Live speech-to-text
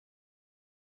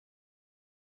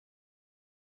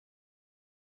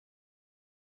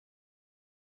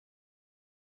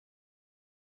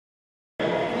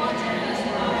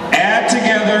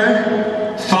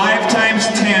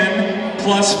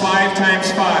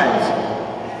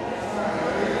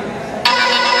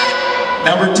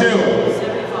Number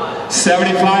 2.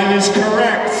 75 is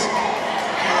correct.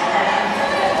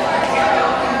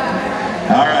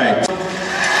 All right.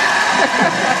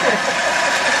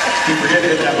 Keep forgetting to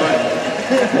hit that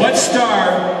button. What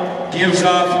star gives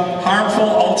off harmful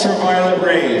ultraviolet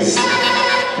rays?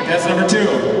 Contestant number 2.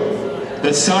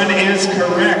 The sun is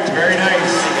correct. Very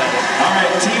nice. All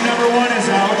right, team number 1 is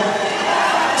out.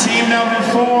 Team number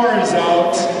 4 is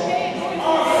out.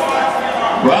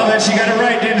 Well, then she got it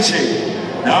right, didn't she?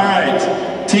 All right.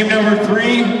 Team number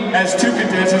 3 has 2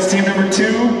 contestants. Team number 2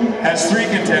 has 3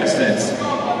 contestants.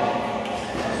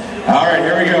 All right,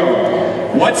 here we go.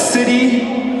 What city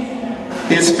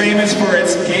is famous for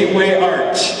its Gateway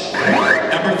Arch?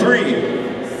 Number 3.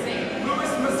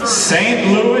 St.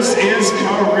 Louis is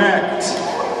correct.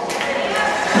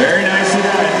 Very nicely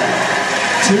done.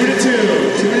 2-2.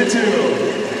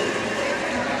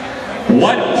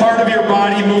 What part of your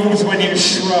body moves when you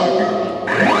shrug?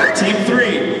 Team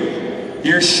 3.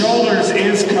 Your shoulders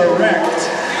is correct.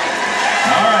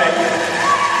 All right.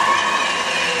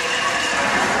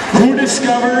 Who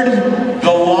discovered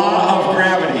the law of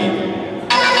gravity?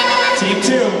 Team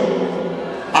 2.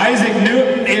 Isaac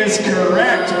Newton is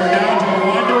correct. We're down to 1-1.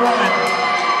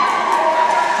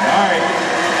 All right.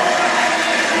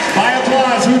 By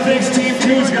applause, who thinks Team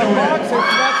 2 is going to win?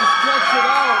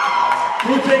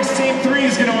 Who thinks Team 3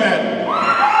 is going to win?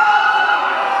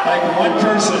 Like one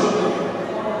person.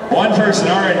 One person.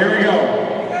 All right, here we go.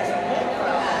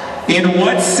 In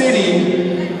what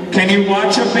city can you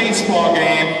watch a baseball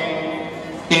game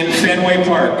in Fenway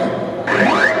Park?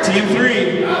 Team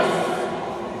 3.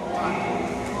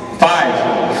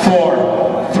 5,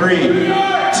 4, 3, 2,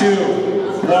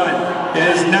 1. It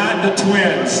is not the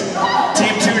Twins.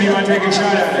 Team 2, do you want to take a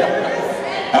shot at it?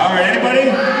 All right,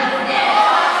 anybody?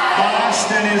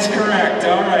 Boston is correct.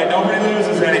 All right, nobody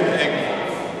loses anything.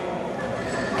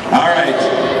 All right.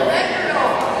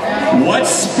 What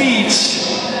speech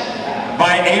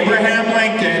by Abraham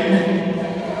Lincoln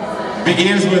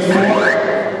begins with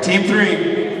 4? Team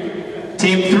 3.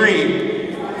 Team 3.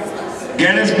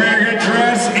 Gettysburg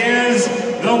Address is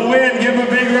the win. Give them a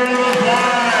big round of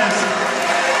applause.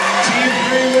 Team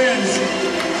 3 wins.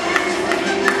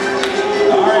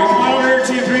 All right, come on over here,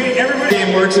 Team 3. Everybody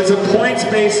game works. It's a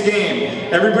points-based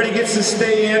game. Everybody gets to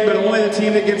stay in, but only the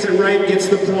team that gets it right gets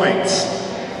the points.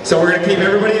 So we're going to keep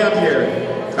everybody up here.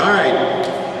 All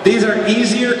right. These are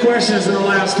easier questions than the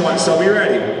last one, so be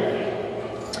ready.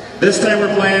 This time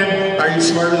we're playing, are you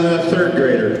smarter than a 3rd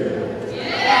grader?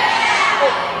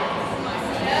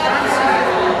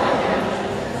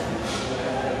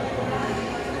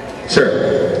 Sure.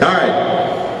 All right.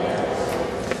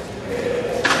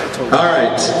 All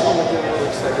right.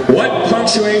 What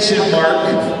punctuation mark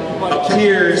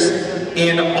appears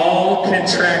in all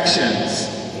contractions?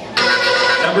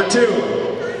 Number 2.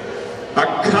 A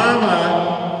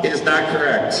comma is not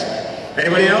correct.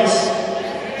 Anybody else?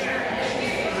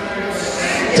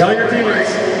 Tell your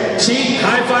teammates. Cheat,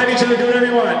 high-five each other, do whatever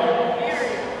you want.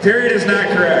 Period is not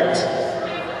correct.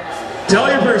 Tell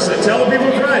your person. Tell the people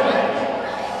in front.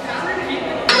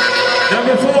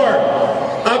 Number 4,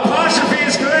 apostrophe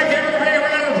is correct. Give everybody a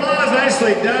round of applause.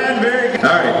 Nicely done. Very good.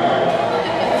 All right.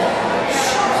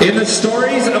 In the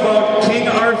stories about King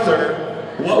Arthur,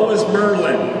 what was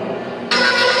Merlin?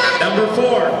 Number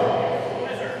 4,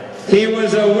 he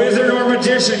was a wizard or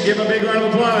magician. Give a big round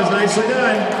of applause. Nicely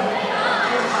done.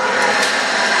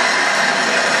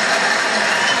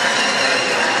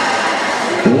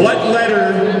 What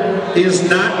letter is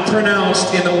not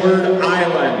pronounced in the word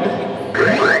island?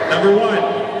 Number 1,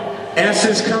 S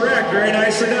is correct. Very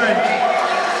nicely done.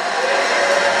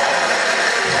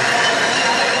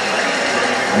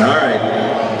 All right.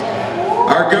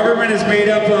 Our government is made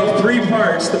up of 3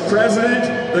 parts: the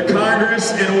president, the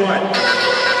Congress, and what?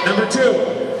 Number 2.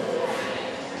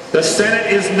 The Senate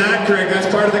is not correct. That's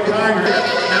part of the Congress.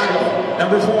 Now,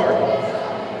 number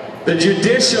 4. The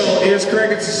judicial is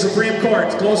correct. It's the Supreme Court.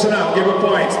 It's close enough. Give it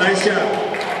points. Nice job.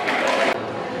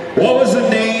 What was the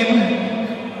name?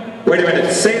 Wait a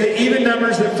minute. Say the even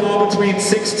numbers that fall between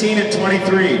 16 and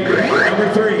 23. Number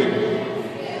 3.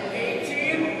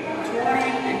 18, 20,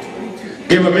 and 22.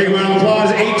 Give a big round of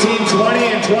applause. 18, 20,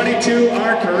 and 22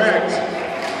 are correct.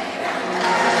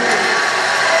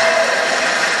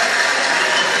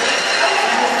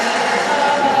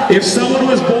 If someone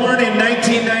was born in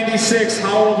 1996,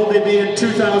 how old will they be in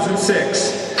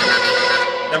 2006?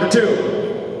 Number 2.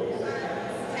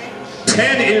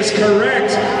 10 is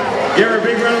correct. Give her a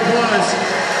big round of applause.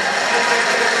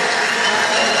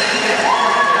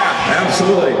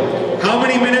 Absolutely. How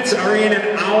many minutes are in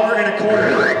an hour and a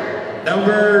quarter?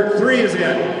 Number 3 is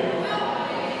in.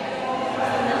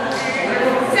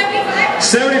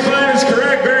 75 is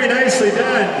correct. Very nicely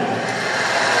done.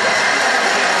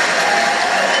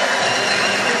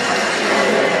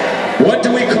 What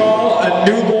do we call a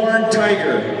newborn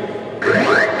tiger?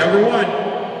 Number one.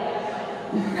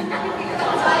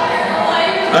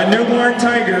 A newborn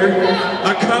tiger.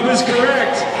 A cub is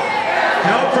correct.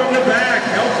 Help from the back.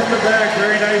 Help from the back.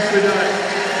 Very nicely done.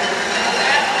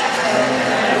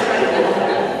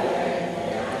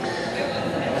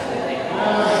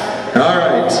 All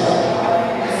right.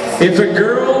 If a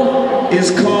girl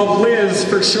is called Liz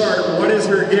for short, what is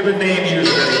her given name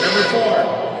usually? Number 4.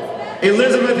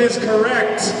 Elizabeth is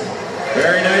correct.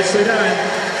 Very nicely done.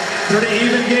 Pretty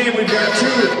even game. We've got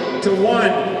 2 to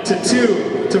 1 to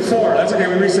 2 to 4. That's okay,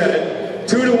 we reset it.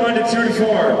 2 to 1 to 2 to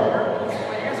 4.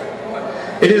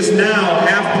 It is now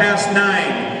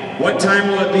 9:30. What time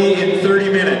will it be in 30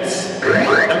 minutes?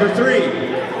 Number 3.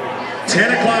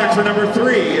 10 o'clock for number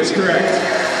 3 is correct.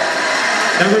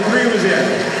 Number 3 was in.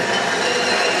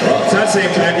 Well, it's not the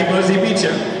same time, he beat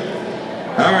you.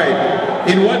 All right.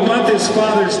 In what month is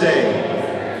Father's Day?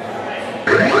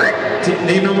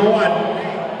 Name number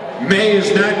 1. May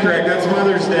is not correct. That's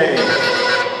Mother's Day.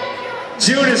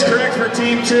 June is correct for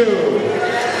team 2.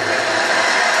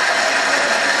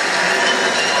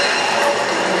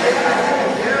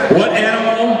 What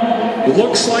animal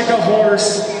looks like a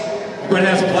horse but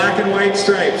has black and white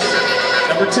stripes?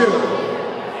 Number 2.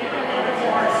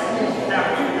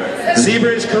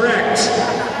 Zebra is correct.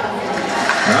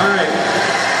 All right.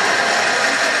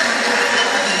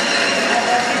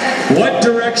 What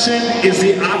direction is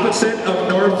the opposite of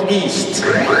northeast?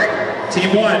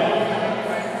 Team 1.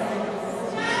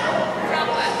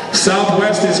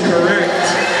 Southwest is correct.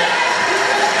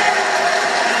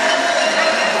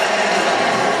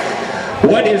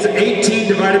 What is 18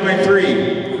 divided by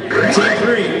 3? Team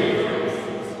 3.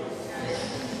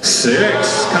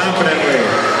 6, confidently.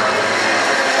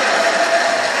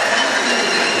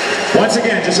 Once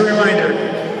again, just a reminder.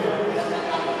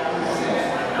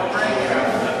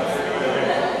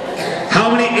 How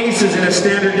many aces in a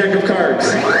standard deck of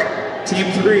cards?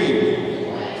 Team 3.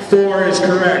 4 is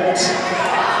correct.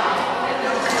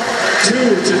 2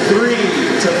 to 3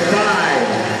 to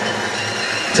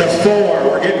 5 to 4.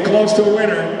 We're getting close to a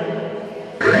winner.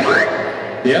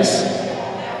 Yes?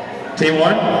 Team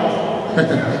 1?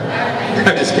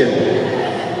 I'm just kidding.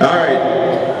 All right.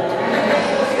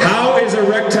 How is a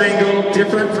rectangle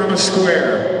different from a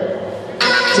square?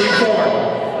 Team 4.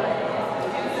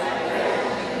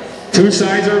 2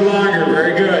 sides are longer.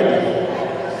 Very good.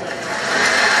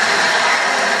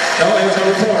 Oh, it was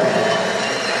number 4.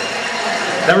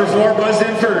 Number 4 buzzed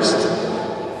in first.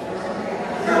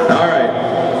 All right.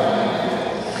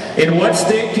 In what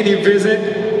state can you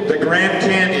visit the Grand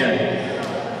Canyon?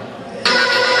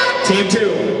 Team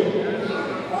 2.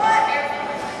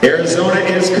 Arizona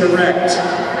is correct.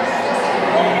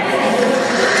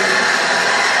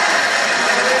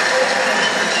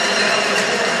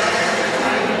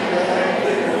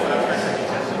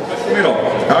 Middle.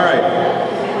 All right.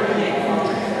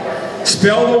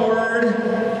 Spell the word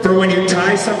for when you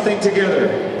tie something together.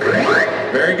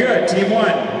 Very good. Team 1.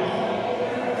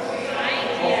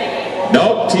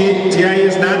 Nope. T-I-E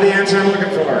is not the answer I'm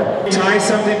looking for. Tie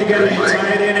something together. You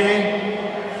tie it in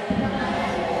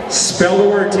a. Spell the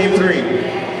word. Team 3.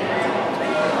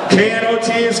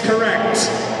 K-N-O-T is correct.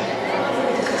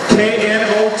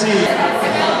 K-N-O-T.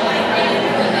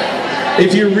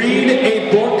 If you read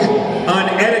a book on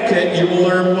etiquette, you will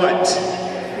learn what?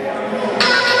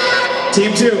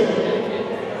 Team 2.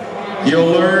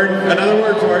 You'll learn another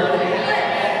word for it.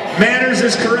 Manners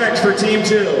is correct for Team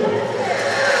 2.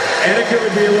 Etiquette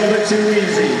would be a little bit too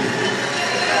easy.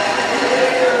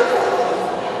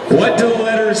 What do the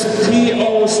letters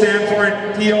P-O stand for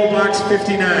in P.O. Box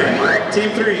 59?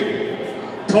 Team 3.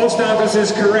 Post office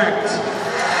is correct.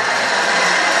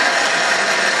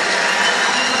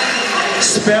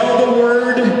 Spell the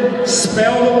word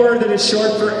that is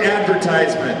short for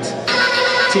advertisement.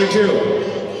 Team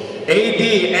 2.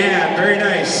 A-D, ad, very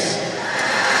nice.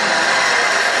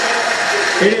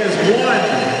 It is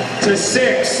 1 to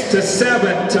 6 to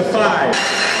 7 to 5.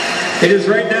 It is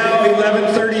right now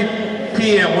 11:30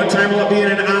 p.m. What time will it be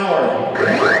in an hour?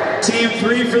 Team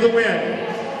 3 for the win.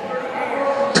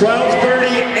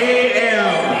 12:30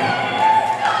 a.m.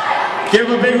 Give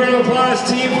them a big round of applause.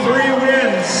 Team 3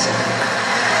 wins.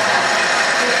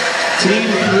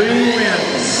 Team 3 wins.